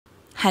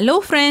Hello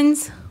friends,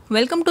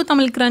 welcome to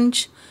Tamil Crunch.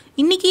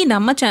 இன்னைக்கு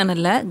நம்ம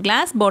சேனல்ல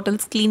class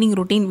bottles cleaning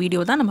routine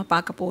video தான் நம்ம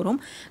பார்க்க போறோம்.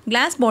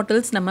 கிளாஸ்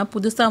பாட்டில்ஸ் நம்ம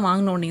புதுசா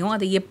வாங்குனோனையும்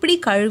அதை எப்படி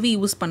கழுவி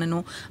யூஸ்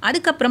பண்ணனும்,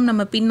 அதுக்கு அப்புறம்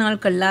நம்ம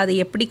பின்னாட்கள்ல அதை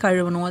எப்படி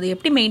கழுவணும், அதை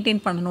எப்படி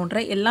மெயின்टेन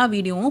பண்ணனும்ன்ற எல்லா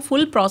வீடியோவும்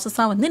full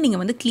process-ஆ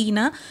நீங்க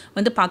க்ளீனா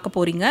பார்க்க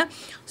போறீங்க.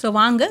 சோ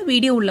வாங்க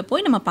வீடியோ உள்ள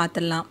போய் நம்ம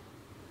பார்த்தறலாம்.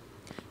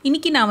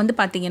 இன்னைக்கு நான்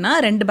பாத்தீங்கன்னா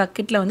ரெண்டு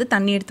பக்கெட்ல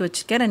தண்ணி எடுத்து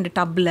வச்சிருக்கேன், ரெண்டு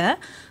டப்ல.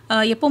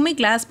 எப்பவுமே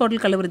கிளாஸ்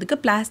பாட்டில் கழுவுறதுக்கு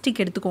பிளாஸ்டிக்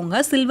எடுத்துக்கோங்க.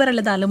 சில்வர்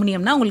அல்லது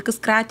அலுமினியம்னா உங்களுக்கு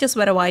ஸ்கிராச்சஸ்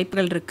வர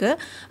வாய்ப்புகள் இருக்கு.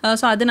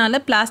 சோ அதனால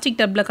பிளாஸ்டிக்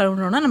டப்ல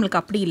கழுவணும்னா நமக்கு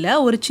அப்படி இல்ல.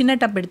 ஒரு சின்ன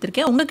டப்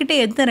எடுத்துர்க்கேன். உங்ககிட்ட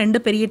எந்த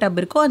ரெண்டு பெரிய டப்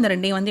இருக்கோ அந்த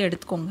ரெண்டையும்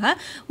எடுத்துக்கோங்க.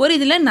 ஒரு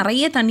இதுல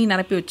நிறைய தண்ணி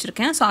நிரப்பி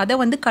வச்சிருக்கேன். சோ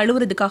அத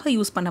கழுவுறதுக்காக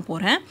யூஸ் பண்ண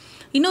போறேன்.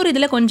 இன்னொரு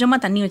இதுல கொஞ்சமா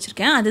தண்ணி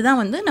வச்சிருக்கேன்.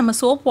 அதுதான் நம்ம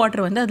சோப்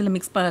வாட்டர் அதுல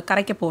மிக்ஸ்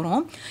கரைக்க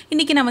போறோம்.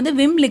 இன்னைக்கு நான்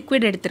விம்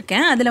லிக்விட்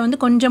எடுத்துர்க்கேன். அதுல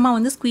கொஞ்சமா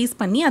ஸ்குவீஸ்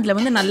பண்ணி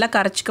அதுல நல்லா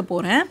கரைச்சிக்க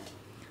போறேன்.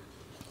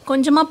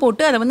 கொஞ்சமா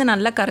போட்டு அத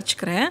நல்லா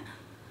கரைச்சுக்கிறேன்.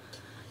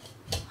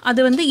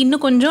 அது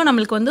இன்னும் கொஞ்சம்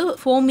நமக்கு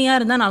ஃபோமியா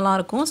இருந்தா நல்லா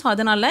இருக்கும். சோ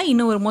அதனால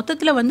இன்னும் ஒரு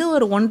மொத்தத்துல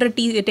ஒரு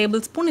 1.5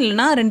 டேபிள் ஸ்பூன்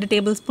இல்லனா 2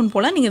 டேபிள் ஸ்பூன்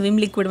போல நீங்க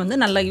விம்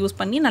லிக்விட் நல்லா யூஸ்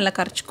பண்ணி நல்லா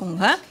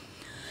கரைச்சுக்கோங்க.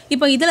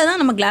 இப்போ இதல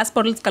தான் நம்ம கிளாஸ்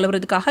பாட்டில்ஸ்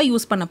கழுவுறதுக்காக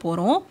யூஸ் பண்ண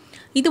போறோம்.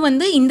 இது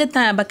இந்த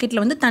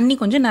பக்கெட்ல தண்ணி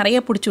கொஞ்சம் நிறைய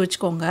புடிச்சு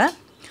வச்சுக்கோங்க.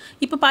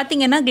 இப்போ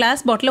பாத்தீங்கன்னா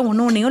கிளாஸ் பாட்டில்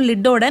ஒவ்வொண்ணையும்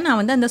லிட்டோட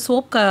நான் அந்த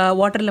சோப்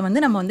வாட்டர்ல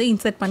நம்ம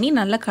இன்சர்ட் பண்ணி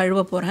நல்லா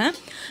கழுவ போறேன்.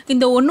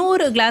 இந்த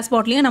ஒவ்வொரு கிளாஸ்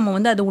பாட்டிலையும்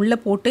நம்ம அது உள்ள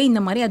போட்டு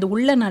இந்த மாதிரி அது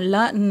உள்ள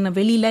நல்லா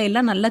வெளியில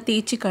எல்லாம் நல்லா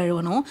தேய்ச்சி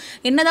கழுவணும்.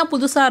 என்னதான்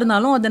புதுசா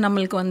இருந்தாலும் அது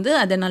நமக்கு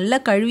அதை நல்லா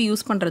கழுவி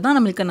யூஸ் பண்றது தான்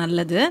நமக்கு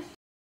நல்லது.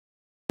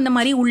 இந்த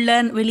மாதிரி உள்ள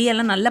வெளிய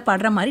எல்லாம் நல்லா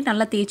படுற மாதிரி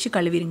நல்லா தேய்ச்சி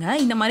கழுவிடுங்க.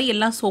 இந்த மாதிரி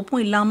எல்லா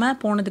சோப்பும் இல்லாம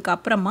போனதுக்கு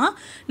அப்புறமா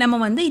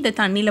நம்ம இத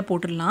தண்ணில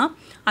போட்டுடலாம்.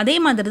 அதே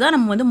மாதிரி தான்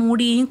நம்ம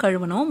மூடியையும்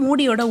கழுவணும்.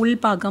 மூடியோட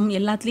உள்பாகம்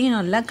எல்லாத்துலயும்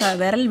நல்லா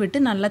விரல்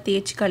விட்டு நல்லா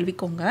தேய்ச்சி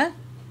கழுவிக்கோங்க.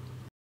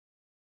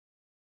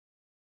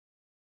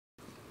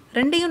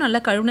 ரெண்டையும்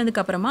நல்லா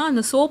கழுவுனதுக்கு அப்புறமா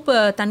அந்த சோப்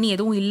தண்ணி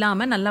எதுவும்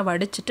இல்லாம நல்லா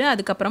வடிச்சிட்டு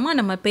அதுக்கு அப்புறமா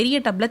நம்ம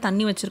பெரிய டப்ல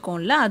தண்ணி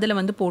வச்சிருக்கோம்ல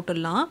அதுல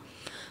போட்டுடலாம்.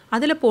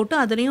 அதில் போட்டு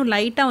அதுலயும்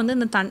லைட்டா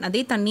இந்த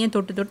அதே தண்ணியை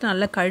தொட்டு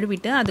நல்லா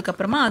கழுவிட்டு அதுக்கு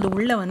அப்புறமா அது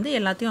உள்ள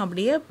எல்லாத்தையும்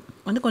அப்படியே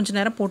கொஞ்ச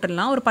நேரம்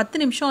போட்டுடலாம். ஒரு 10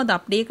 நிமிஷம் அது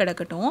அப்படியே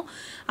கிடக்கட்டும்.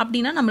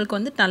 அப்படினா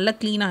நமக்கு நல்லா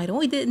க்ளீன்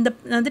ஆயிரும். இது இந்த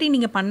மாதிரி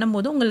நீங்க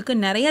பண்ணும்போது உங்களுக்கு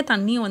நிறைய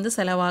தண்ணியும்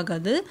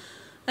செலவாகாது.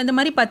 இந்த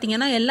மாதிரி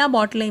பாத்தீங்கன்னா எல்லா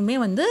பாட்டிலையுமே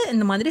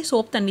இந்த மாதிரி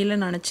சோப் தண்ணியில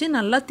நனைச்சு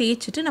நல்லா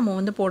தேய்ச்சிட்டு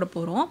நம்ம போட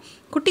போறோம்.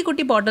 குட்டி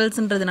குட்டி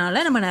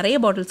பாட்டில்ஸ்ன்றதுனால நம்ம நிறைய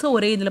பாட்டில்ஸ்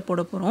ஒரே இதுல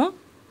போட போறோம்.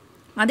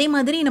 அதே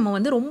மாதிரி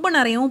நம்ம ரொம்ப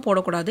நிறையவும்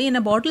போடக்கூடாது. ஏன்னா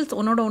பாட்டில்ஸ்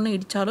ஒன்னோட ஒன்று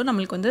இடிச்சாலும்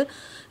நமக்கு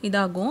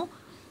இதாகும்.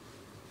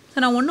 ஸோ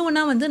நான்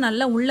ஒன்று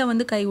நல்லா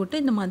உள்ளே கை விட்டு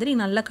இந்த மாதிரி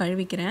நல்லா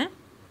கழுவிக்கிறேன்.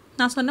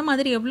 நான் சொன்ன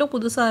மாதிரி எவ்வளோ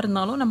புதுசாக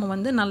இருந்தாலும்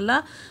நம்ம நல்லா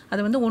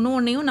அதை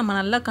ஒன்றையும் நம்ம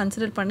நல்லா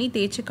கன்சிடர் பண்ணி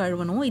தேய்ச்சி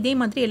கழுவணும். இதே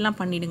மாதிரி எல்லாம்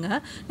பண்ணிவிடுங்க.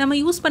 நம்ம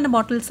யூஸ் பண்ண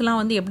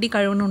பாட்டில்ஸ்லாம் எப்படி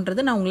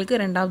கழுவணுன்றது நான்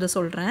உங்களுக்கு ரெண்டாவது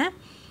சொல்கிறேன்.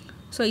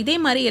 ஸோ இதே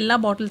மாதிரி எல்லா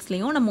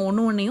பாட்டில்ஸ்லேயும் நம்ம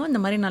ஒன்றையும்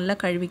இந்த மாதிரி நல்லா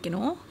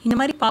கழுவிக்கணும். இந்த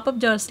மாதிரி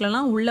பாப்அப்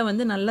ஜார்ஸ்லலாம்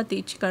உள்ளே நல்லா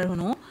தேய்ச்சி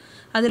கழுவணும்.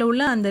 அதில்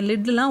உள்ள அந்த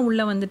லிட்லாம்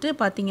உள்ளே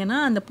பார்த்தீங்கன்னா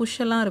அந்த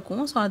புஷ்ஷெல்லாம்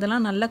இருக்கும். ஸோ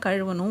அதெல்லாம் நல்லா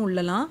கழுவணும்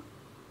உள்ளலாம்.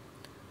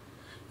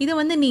 இதை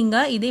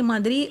நீங்கள் இதே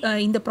மாதிரி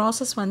இந்த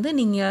ப்ராசஸ்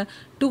நீங்கள்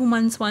 2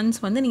 months ஒன்ஸ்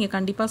நீங்கள்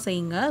கண்டிப்பாக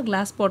செய்யுங்க.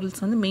 கிளாஸ்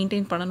பாட்டில்ஸ்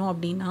மெயின்டைன் பண்ணணும்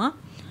அப்படின்னா.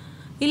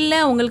 இல்லை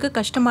உங்களுக்கு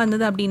கஷ்டமாக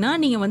இருந்தது அப்படின்னா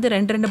நீங்கள்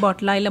 2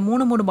 பாட்டிலா இல்லை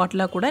 3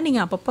 பாட்டிலாக கூட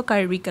நீங்கள் அப்பப்போ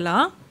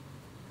கழுவிக்கலாம்.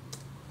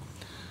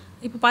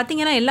 இப்போ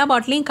பார்த்தீங்கன்னா எல்லா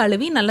பாட்டிலையும்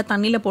கழுவி நல்லா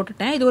தண்ணியில்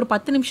போட்டுட்டேன். இது ஒரு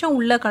 10 நிமிஷம்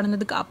உள்ளே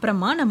கடந்ததுக்கு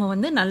அப்புறமா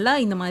நம்ம நல்லா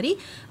இந்த மாதிரி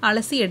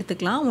அலசி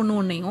எடுத்துக்கலாம்.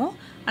 ஒன்றையும்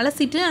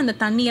அலசிட்டு அந்த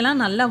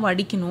தண்ணியெல்லாம் நல்லா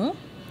வடிக்கணும்.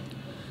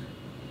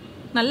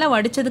 நல்லா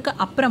வடித்ததுக்கு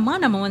அப்புறமா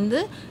நம்ம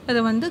அதை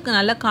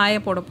நல்லா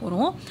காய போட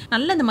போகிறோம்.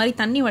 நல்லா இந்த மாதிரி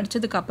தண்ணி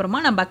வடித்ததுக்கு அப்புறமா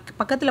நான்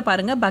பக்கத்தில்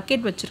பாருங்கள்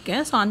பக்கெட்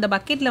வச்சுருக்கேன். ஸோ அந்த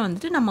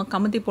பக்கெட்டில் நம்ம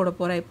கமுத்தி போட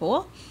போகிறேன்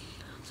இப்போது.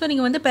 ஸோ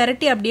நீங்கள்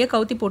பெரட்டி அப்படியே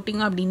கவுத்தி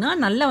போட்டிங்க அப்படின்னா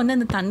நல்லா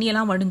அந்த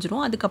தண்ணியெல்லாம்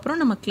வடிஞ்சிரும்.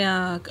 அதுக்கப்புறம் நம்ம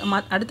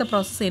அடுத்த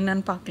ப்ராசஸ்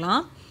என்னன்னு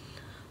பார்க்கலாம்.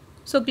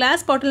 ஸோ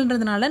கிளாஸ்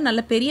பாட்டில்ன்றதுனால நல்ல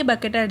பெரிய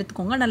பக்கெட்டாக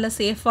எடுத்துக்கோங்க. நல்ல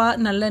சேஃபாக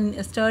நல்ல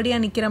ஸ்டர்டியாக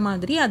நிற்கிற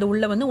மாதிரி அது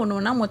உள்ளே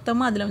ஒன்றா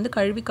மொத்தமாக அதில்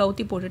கழுவி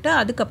கவுத்தி போட்டுட்டு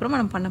அதுக்கப்புறமா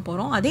நம்ம பண்ண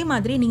போகிறோம். அதே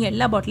மாதிரி நீங்கள்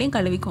எல்லா பாட்டிலையும்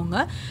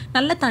கழுவிக்கோங்க.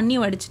 நல்ல தண்ணி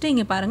வடிச்சிட்டு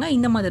இங்கே பாருங்கள்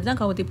இந்த மாதிரி தான்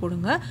கவுத்தி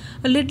போடுங்க.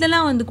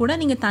 லிட்லலாம் கூட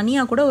நீங்கள்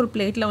தனியாக கூட ஒரு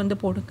பிளேட்டில்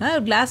போடுங்க.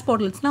 கிளாஸ்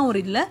பாட்டில்ஸ்னால் ஒரு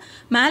இதில்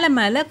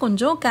மேலே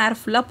கொஞ்சம்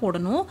கேர்ஃபுல்லாக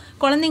போடணும்.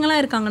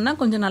 குழந்தைங்களாம் இருக்காங்கன்னா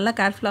கொஞ்சம் நல்லா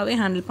கேர்ஃபுல்லாகவே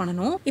ஹேண்டில்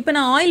பண்ணணும். இப்போ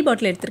நான் ஆயில்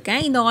பாட்டில்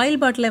எடுத்திருக்கேன். இந்த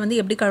ஆயில் பாட்டிலை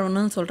எப்படி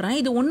கழுவணும்னு சொல்கிறேன்.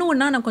 இது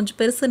ஒன்றா நான்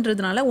கொஞ்சம்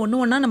பெருசுன்றதுனால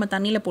ஒன்றா நம்ம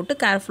தண்ணியில் போட்டு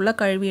கேர்ஃபுல்லாக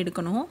கழுவி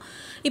எடுக்கணும்.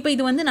 இப்போ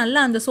இது நல்லா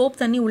அந்த சோப்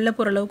தண்ணி உள்ளே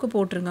போகிற அளவுக்கு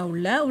போட்டுருங்க.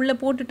 உள்ளே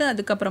போட்டுட்டு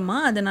அதுக்கப்புறமா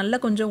அதை நல்லா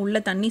கொஞ்சம் உள்ளே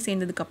தண்ணி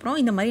சேர்ந்ததுக்கப்புறம்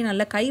இந்த மாதிரி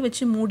நல்லா கை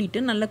வச்சு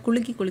மூடிட்டு நல்லா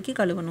குலுக்கி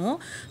கழுவணும்.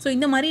 ஸோ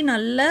இந்த மாதிரி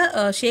நல்லா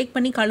ஷேக்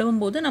பண்ணி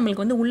கழுவும் போது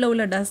நம்மளுக்கு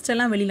உள்ள டஸ்ட்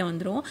எல்லாம் வெளியில்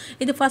வந்துடும்.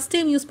 இது ஃபஸ்ட்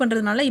டைம் யூஸ்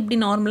பண்ணுறதுனால இப்படி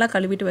நார்மலாக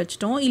கழுவிட்டு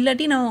வச்சிட்டோம்.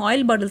 இல்லாட்டி நான்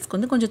ஆயில்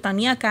பாட்டில்ஸ்க்கு கொஞ்சம்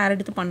தனியாக கேர்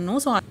எடுத்து பண்ணணும்.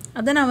 ஸோ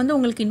அதை நான்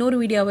உங்களுக்கு இன்னொரு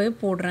வீடியோவே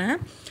போடுறேன்.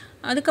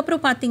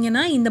 அதுக்கப்புறம்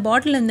பார்த்தீங்கன்னா இந்த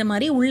பாட்டில் இந்த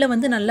மாதிரி உள்ளே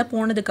நல்லா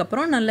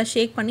போனதுக்கப்புறம் நல்லா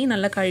ஷேக் பண்ணி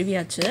நல்லா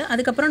கழுவியாச்சு.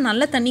 அதுக்கப்புறம்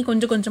நல்ல தண்ணி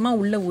கொஞ்சம் கொஞ்சமாக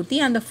உள்ளே ஊற்றி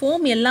அந்த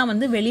ஃபோம் எல்லாம்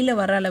வெளியில்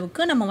வர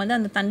அளவுக்கு நம்ம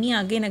அந்த தண்ணியை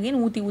அகைன்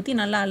ஊற்றி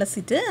நல்லா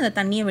அலசிட்டு அந்த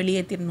தண்ணியை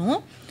வெளியேற்றிடணும்.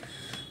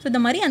 ஸோ இந்த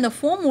மாதிரி அந்த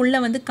ஃபோம் உள்ளே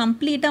வந்து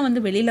கம்ப்ளீட்டாக வந்து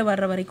வெளியில்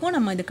வர்ற வரைக்கும்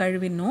நம்ம இது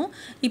கழுவிடணும்.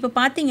 இப்போ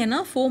பார்த்தீங்கன்னா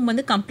ஃபோம்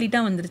வந்து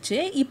கம்ப்ளீட்டாக வந்துருச்சு.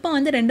 இப்போ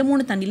வந்து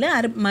 2-3 தண்ணியில்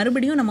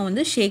மறுபடியும் நம்ம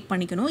வந்து ஷேக்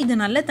பண்ணிக்கணும். இது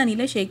நல்ல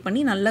தண்ணியில் ஷேக்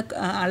பண்ணி நல்லா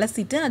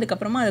அலசிட்டு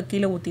அதுக்கப்புறமா அதை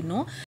கீழே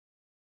ஊற்றிடணும்.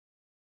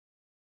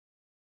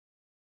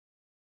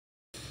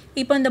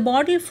 இப்போ இந்த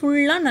பாட்டில்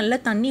ஃபுல்லாக நல்ல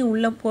தண்ணி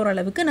உள்ளே போகிற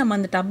அளவுக்கு நம்ம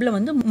அந்த டப்பில்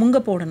வந்து முங்க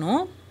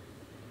போடணும்.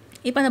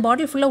 இப்போ அந்த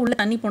பாட்டில் ஃபுல்லாக உள்ளே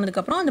தண்ணி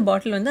போனதுக்கப்புறம் அந்த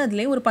பாட்டில் வந்து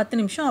அதிலே ஒரு 10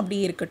 நிமிஷம்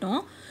அப்படியே இருக்கட்டும்.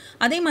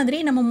 அதே மாதிரி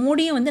நம்ம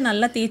மூடியை வந்து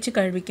நல்லா தேய்ச்சி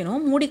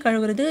கழுவிக்கணும். மூடி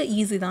கழுவுறது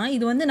ஈஸி தான்.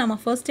 இது வந்து நம்ம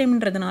ஃபர்ஸ்ட்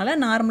டைம்ன்றதுனால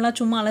நார்மலாக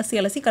சும்மா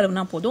அலசி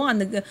கழுவினா போதும்.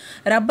 அந்த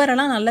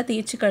ரப்பரெல்லாம் நல்லா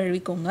தேய்ச்சி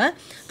கழுவிக்கோங்க.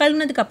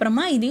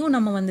 கழுவினதுக்கப்புறமா இதையும்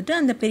நம்ம வந்துட்டு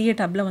அந்த பெரிய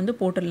டப்பில் வந்து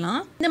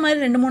போட்டுடலாம். இந்த மாதிரி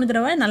 2-3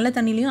 தடவை நல்ல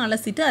தண்ணிலையும்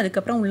அலசிட்டு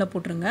அதுக்கப்புறம் உள்ளே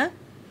போட்டுருங்க.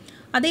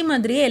 அதே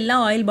மாதிரியே எல்லா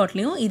ஆயில்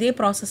பாட்டிலையும் இதே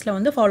ப்ராசஸில்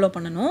வந்து ஃபாலோ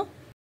பண்ணணும்.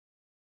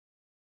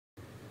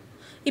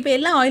 இப்போ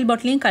எல்லா ஆயில்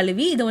பாட்டிலையும்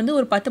கழுவி இதை வந்து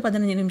ஒரு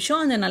 10-15 நிமிஷம்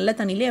அந்த நல்ல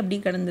தண்ணியிலே அப்படி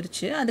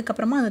கிடந்துருச்சு.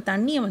 அதுக்கப்புறமா அந்த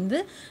தண்ணியை வந்து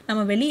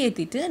நம்ம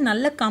வெளியேற்றிட்டு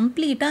நல்லா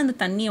கம்ப்ளீட்டாக அந்த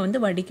தண்ணியை வந்து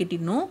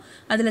வடிகட்டிடணும்.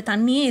 அதில்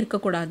தண்ணியே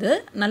இருக்கக்கூடாது.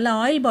 நல்ல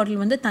ஆயில்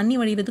பாட்டில் வந்து தண்ணி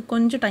வடிகிறதுக்கு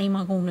கொஞ்சம் டைம்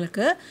ஆகும்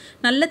உங்களுக்கு.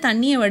 நல்ல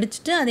தண்ணியை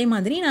வடிச்சிட்டு அதே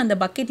மாதிரி நான் அந்த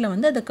பக்கெட்டில்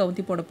வந்து அதை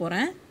கவுத்தி போட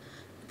போகிறேன்.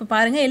 இப்போ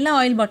பாருங்கள், எல்லா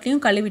ஆயில்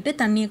பாட்டிலையும் கழுவிட்டு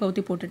தண்ணியை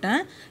கவுத்தி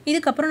போட்டுட்டேன்.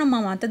 இதுக்கப்புறம்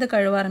நம்ம மற்றதை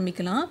கழுவ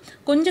ஆரம்பிக்கலாம்.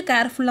 கொஞ்சம்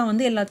கேர்ஃபுல்லாக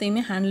வந்து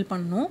எல்லாத்தையுமே ஹேண்டில்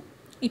பண்ணணும்.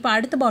 இப்போ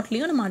அடுத்த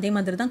பாட்டிலையும் நம்ம அதே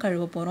மாதிரி தான்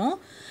கழுவ போகிறோம்.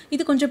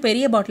 இது கொஞ்சம்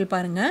பெரிய பாட்டில்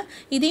பாருங்கள்.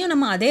 இதையும்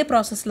நம்ம அதே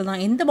ப்ராசஸில்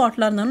தான், எந்த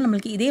பாட்டிலாக இருந்தாலும்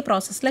நம்மளுக்கு இதே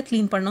ப்ராசஸில்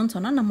க்ளீன் பண்ணோம்னு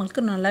சொன்னால்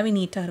நம்மளுக்கு நல்லாவே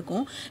நீட்டாக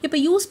இருக்கும். இப்போ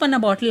யூஸ் பண்ண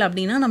பாட்டில்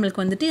அப்படின்னா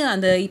நம்மளுக்கு வந்துட்டு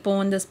அந்த இப்போ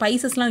அந்த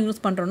ஸ்பைசஸ்லாம்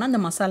யூஸ் பண்ணுறோன்னா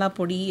அந்த மசாலா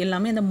பொடி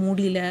எல்லாமே அந்த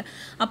மூடியில்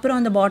அப்புறம்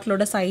அந்த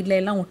பாட்டிலோட சைடில்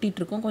எல்லாம்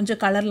ஒட்டிகிட்ருக்கும். கொஞ்சம்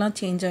கலர்லாம்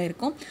சேஞ்ச்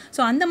ஆகிருக்கும்.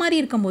 ஸோ அந்த மாதிரி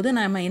இருக்கும்போது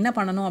நம்ம என்ன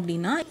பண்ணணும்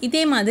அப்படின்னா,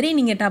 இதே மாதிரி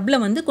நீங்கள்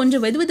டப்பில் வந்து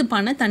கொஞ்சம்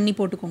வெதுவெதுப்பான தண்ணி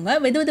போட்டுக்கோங்க.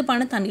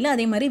 வெதுவெதுப்பான தண்ணியில்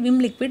அதே மாதிரி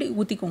விம் லிக்விட்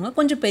ஊற்றிக்கோங்க.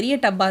 கொஞ்சம் பெரிய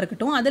டப்பாக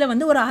இருக்கட்டும். அதில்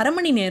வந்து ஒரு 1/2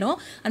 மணி நேரம்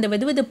அந்த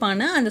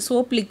வெதுவெதுப்பான அந்த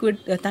சோப் லிக்விட்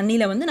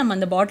தண்ணியில் வந்து நம்ம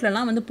அந்த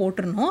பாட்டிலெல்லாம் வந்து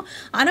போட்டுருணும்.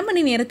 1/2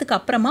 மணி நேரத்துக்கு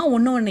அப்புறமா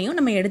ஒன்றையும்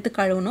நம்ம எடுத்து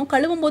கழுவணும்.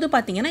 கழுவும் போது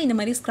பார்த்தீங்கன்னா இந்த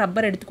மாதிரி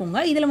ஸ்க்ரப்பர்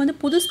எடுத்துக்கோங்க. இதில் வந்து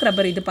புது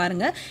ஸ்க்ரப்பர் இது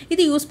பாருங்கள்.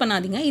 இது யூஸ்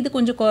பண்ணாதீங்க. இது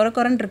கொஞ்சம்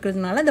கொரன்னு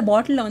இருக்கிறதுனால அந்த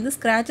பாட்டிலில் வந்து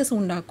ஸ்க்ராச்சஸ்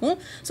உண்டாக்கும்.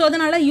 ஸோ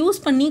அதனால்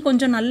யூஸ் பண்ணி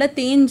கொஞ்சம் நல்லா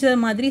தேஞ்ச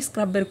மாதிரி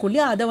ஸ்க்ரப் இருக்கும்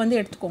இல்லையா, அதை வந்து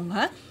எடுத்துக்கோங்க.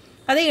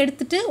 அதை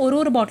எடுத்துகிட்டு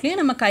ஒரு பாட்டிலையும்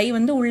நம்ம கை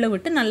வந்து உள்ளே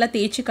விட்டு நல்லா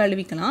தேய்ச்சி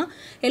கழுவிக்கலாம்.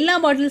 எல்லா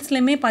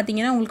பாட்டில்ஸ்லையுமே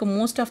பார்த்தீங்கன்னா உங்களுக்கு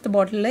மோஸ்ட் ஆஃப் த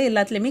பாட்டிலில்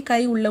எல்லாத்துலேயுமே கை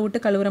உள்ளே விட்டு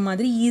கழுவுற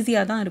மாதிரி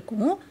ஈஸியாக தான்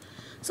இருக்கும்.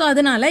 ஸோ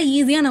அதனால்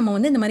ஈஸியாக நம்ம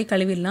வந்து இந்த மாதிரி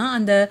கழுவிடலாம்.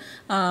 அந்த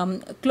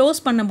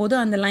க்ளோஸ் பண்ணும்போது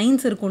அந்த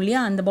லைன்ஸ் இருக்கும்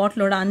இல்லையா, அந்த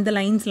பாட்டிலோட அந்த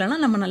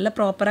லைன்ஸ்லாம் நம்ம நல்லா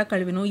ப்ராப்பராக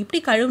கழுவிணும்.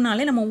 இப்படி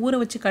கழுவினாலே நம்ம ஊற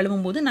வச்சு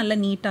கழுவும் போது நல்லா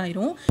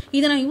நீட்டாயிரும்.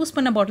 இதை நான் யூஸ்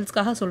பண்ண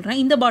பாட்டில்ஸ்க்காக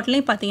சொல்கிறேன். இந்த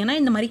பாட்டிலையும் பார்த்தீங்கன்னா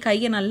இந்த மாதிரி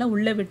கையை நல்லா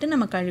உள்ளே விட்டு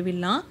நம்ம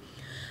கழுவிடலாம்.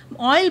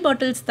 ஆயில்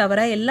பாட்டில்ஸ் தவிர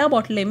எல்லா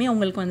பாட்டிலையுமே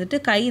உங்களுக்கு வந்துட்டு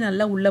கை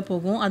நல்லா உள்ளே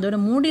போகும். அதோட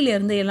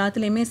மூடியிலேருந்து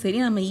எல்லாத்துலேயுமே சரி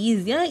நம்ம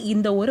ஈஸியாக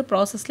இந்த ஒரு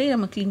ப்ராசஸ்லேயே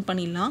நம்ம க்ளீன்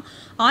பண்ணிடலாம்.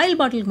 ஆயில்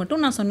பாட்டிலுக்கு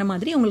மட்டும் நான் சொன்ன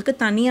மாதிரி உங்களுக்கு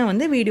தனியாக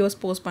வந்து வீடியோஸ்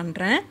போஸ்ட்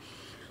பண்ணுறேன்.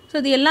 ஸோ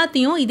இது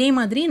எல்லாத்தையும் இதே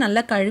மாதிரி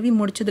நல்லா கழுவி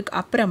முடிச்சதுக்கு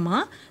அப்புறமா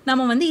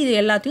நம்ம வந்து இது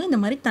எல்லாத்தையும் இந்த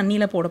மாதிரி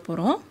தண்ணியில் போட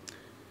போகிறோம்.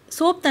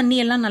 சோப் தண்ணி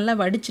எல்லாம் நல்லா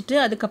வடிச்சிட்டு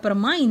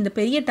அதுக்கப்புறமா இந்த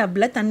பெரிய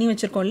டப்பில் தண்ணி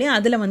வச்சுருக்கோம் இல்லையா,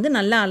 அதில் வந்து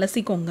நல்லா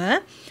அலசிக்கோங்க.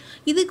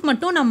 இதுக்கு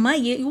மட்டும் நம்ம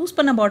யூஸ்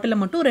பண்ண பாட்டிலில்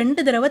மட்டும்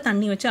 2 தடவை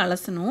தண்ணி வச்சு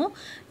அலசணும்.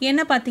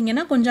 ஏன்னா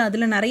பார்த்தீங்கன்னா கொஞ்சம்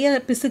அதில் நிறைய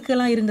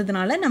பிசுக்கெல்லாம்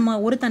இருந்ததுனால நம்ம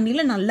ஒரு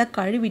தண்ணியில் நல்லா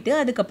கழுவிட்டு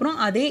அதுக்கப்புறம்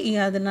அது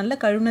நல்லா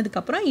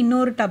கழுவினதுக்கப்புறம்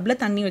இன்னொரு டப்பில்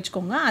தண்ணி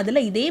வச்சுக்கோங்க.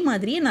 அதில் இதே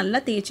மாதிரியே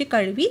நல்லா தேய்ச்சி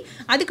கழுவி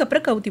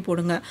அதுக்கப்புறம் கவுத்தி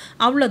போடுங்க.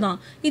 அவ்வளோதான்.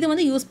 இது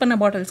வந்து யூஸ் பண்ண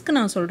பாட்டில்ஸ்க்கு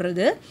நான்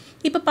சொல்கிறது.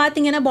 இப்போ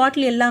பார்த்தீங்கன்னா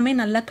பாட்டில் எல்லாமே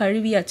நல்லா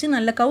கழுவியாச்சு.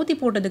 நல்லா கவுத்தி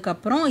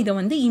போட்டதுக்கப்புறம் இதை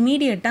வந்து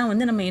இமீடியட்டாக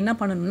வந்து நம்ம என்ன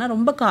பண்ணணும்னா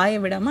ரொம்ப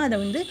காய விடாமல் அதை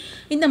வந்து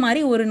இந்த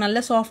மாதிரி ஒரு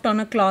நல்ல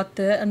சாஃப்டான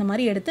கிளாத்து அந்த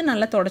மாதிரி எடுத்து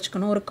நல்லா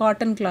தொடச்சிக்கணும். ஒரு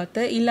காட்டன்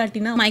கிளாத்து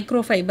இல்லாட்டினா மைக்ரோ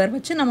ஃபைபர்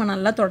வச்சு நம்ம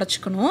நல்லா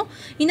தொடச்சிக்கணும்.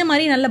 இந்த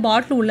மாதிரி நல்ல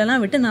பாட்டில்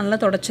உள்ளெல்லாம் விட்டு நல்லா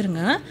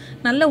தொடச்சிருங்க.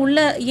 நல்லா உள்ள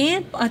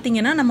ஏன்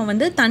பார்த்தீங்கன்னா நம்ம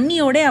வந்து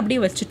தண்ணியோடே அப்படியே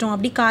வச்சுட்டோம்,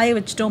 அப்படி காய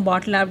வச்சுட்டோம்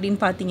பாட்டில் அப்படின்னு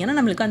பார்த்தீங்கன்னா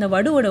நம்மளுக்கு அந்த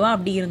வடுவடுவாக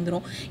அப்படி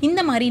இருந்துடும்.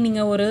 இந்த மாதிரி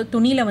நீங்கள் ஒரு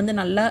துணியில் வந்து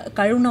நல்லா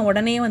கழுவுன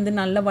உடனே வந்து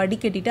நல்லா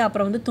வடிகட்டிட்டு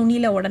அப்புறம் வந்து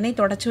துணியில் உடனே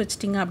தொடச்சி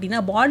வச்சிட்டிங்க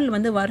அப்படின்னா பாட்டில்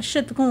வந்து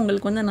வருஷத்துக்கும்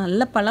உங்களுக்கு வந்து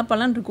நல்ல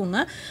பளபளன்னு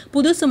இருக்குங்க.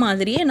 புதுசு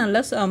மாதிரியே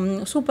நல்லா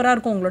சூப்பராக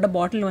இருக்கும் உங்களோட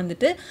பாட்டில்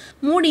வந்துட்டு.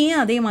 மூடியே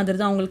அதே மாதிரி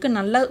தான் உங்களுக்கு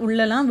நல்லா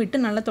உள்ளெல்லாம் விட்டு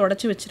நல்லா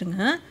தொடச்சி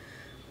வச்சுருங்க.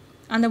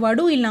 அந்த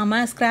வடு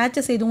இல்லாமல்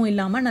ஸ்க்ராச்சஸ் எதுவும்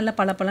இல்லாமல் நல்லா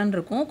பளபளன்னு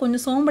இருக்கும்.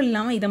 கொஞ்சம் சோம்பல்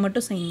இல்லாமல் இதை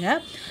மட்டும் செய்யுங்க.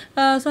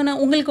 ஸோ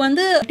நான் உங்களுக்கு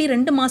வந்து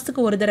 2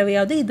 மாதத்துக்கு ஒரு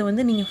தடவையாவது இதை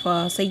வந்து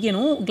நீங்கள்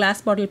செய்யணும்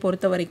கிளாஸ் பாட்டில்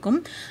பொறுத்த வரைக்கும்.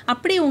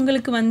 அப்படி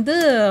உங்களுக்கு வந்து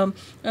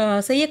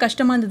செய்ய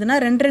கஷ்டமாக இருந்ததுன்னா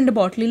 2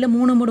 பாட்டில் இல்லை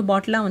 3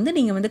 பாட்டிலாக வந்து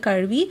நீங்கள் வந்து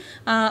கழுவி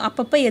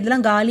அப்பப்போ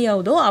எதெல்லாம் காலி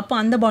ஆகுதோ அப்போ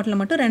அந்த பாட்டிலை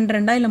மட்டும்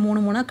 2 இல்லை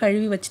 3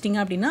 கழுவி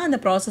வச்சிட்டிங்க அப்படின்னா அந்த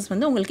ப்ராசஸ்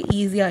வந்து உங்களுக்கு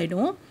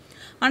ஈஸியாகிடும்.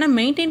 ஆனால்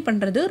மெயின்டைன்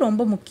பண்ணுறது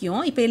ரொம்ப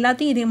முக்கியம். இப்போ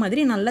எல்லாத்தையும் இதே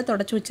மாதிரி நல்லா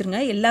தொடச்சி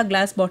வச்சுருங்க. எல்லா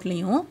கிளாஸ்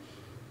பாட்டிலையும்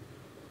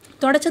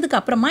தொடச்சதுக்கு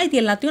அப்புறமா இது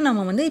எல்லாத்தையும்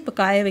நம்ம வந்து இப்போ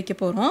காய வைக்க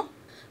போகிறோம்.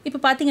 இப்போ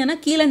பார்த்தீங்கன்னா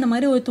கீழே இந்த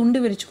மாதிரி ஒரு துண்டு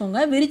விரிச்சுக்கோங்க.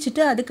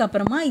 விரிச்சிட்டு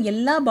அதுக்கப்புறமா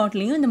எல்லா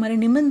பாட்டிலையும் இந்த மாதிரி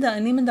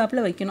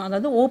நிமிந்தாப்பில் வைக்கணும்.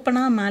 அதாவது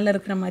ஓப்பனாக மேலே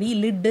இருக்கிற மாதிரி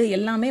லிட்டு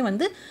எல்லாமே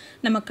வந்து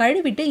நம்ம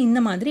கழுவிட்டு இந்த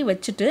மாதிரி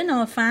வச்சுட்டு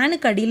நம்ம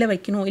ஃபேனுக்கு அடியில்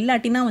வைக்கணும்.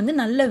 இல்லாட்டினா வந்து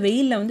நல்ல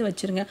வெயிலில் வந்து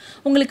வச்சுருங்க.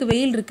 உங்களுக்கு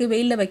வெயில் இருக்குது,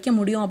 வெயிலில் வைக்க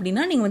முடியும்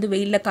அப்படின்னா நீங்கள் வந்து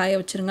வெயிலில் காய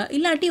வச்சுருங்க.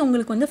 இல்லாட்டி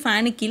உங்களுக்கு வந்து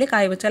ஃபேனுக்கு கீழே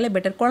காய வச்சாலே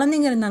பெட்டர்.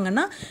 குழந்தைங்க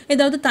இருந்தாங்கன்னா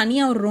ஏதாவது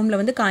தனியாக ஒரு ரூமில்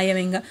வந்து காய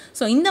வைங்க.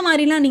 ஸோ இந்த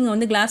மாதிரிலாம் நீங்கள்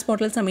வந்து கிளாஸ்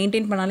பாட்டில்ஸை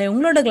மெயின்டைன் பண்ணாலே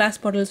உங்களோட கிளாஸ்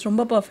பாட்டில்ஸ்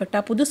ரொம்ப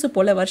பர்ஃபெக்டாக புதுசு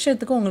போல்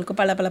வருஷத்துக்கு உங்களுக்கு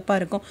பளபளப்பாக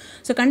இருக்கும்.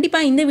 ஸோ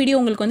கண்டிப்பாக இந்த வீடியோ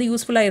உங்களுக்கு வந்து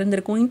யூஸ்ஃபுல்லாக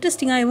இருந்திருக்கும்,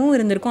 இன்ட்ரெஸ்டிங்காகவும்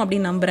இருந்திருக்கும்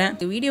அப்படின்னு நம்புகிறேன்.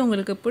 இந்த வீடியோ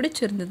உங்களுக்கு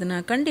பிடிச்சிருந்ததுன்னா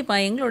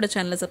கண்டிப்பாக எங்களோட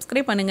சேனலை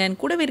சப்ஸ்கிரைப் பண்ணுங்கள்.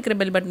 கூடவே இருக்கிற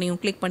பெல்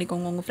பட்டனையும் கிளிக்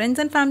பண்ணிக்கோங்க. உங்கள்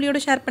ஃப்ரெண்ட்ஸ் அண்ட்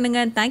ஃபேமிலியோட ஷேர்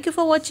பண்ணுங்கள். தேங்க்யூ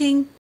ஃபார்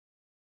வாட்சிங்.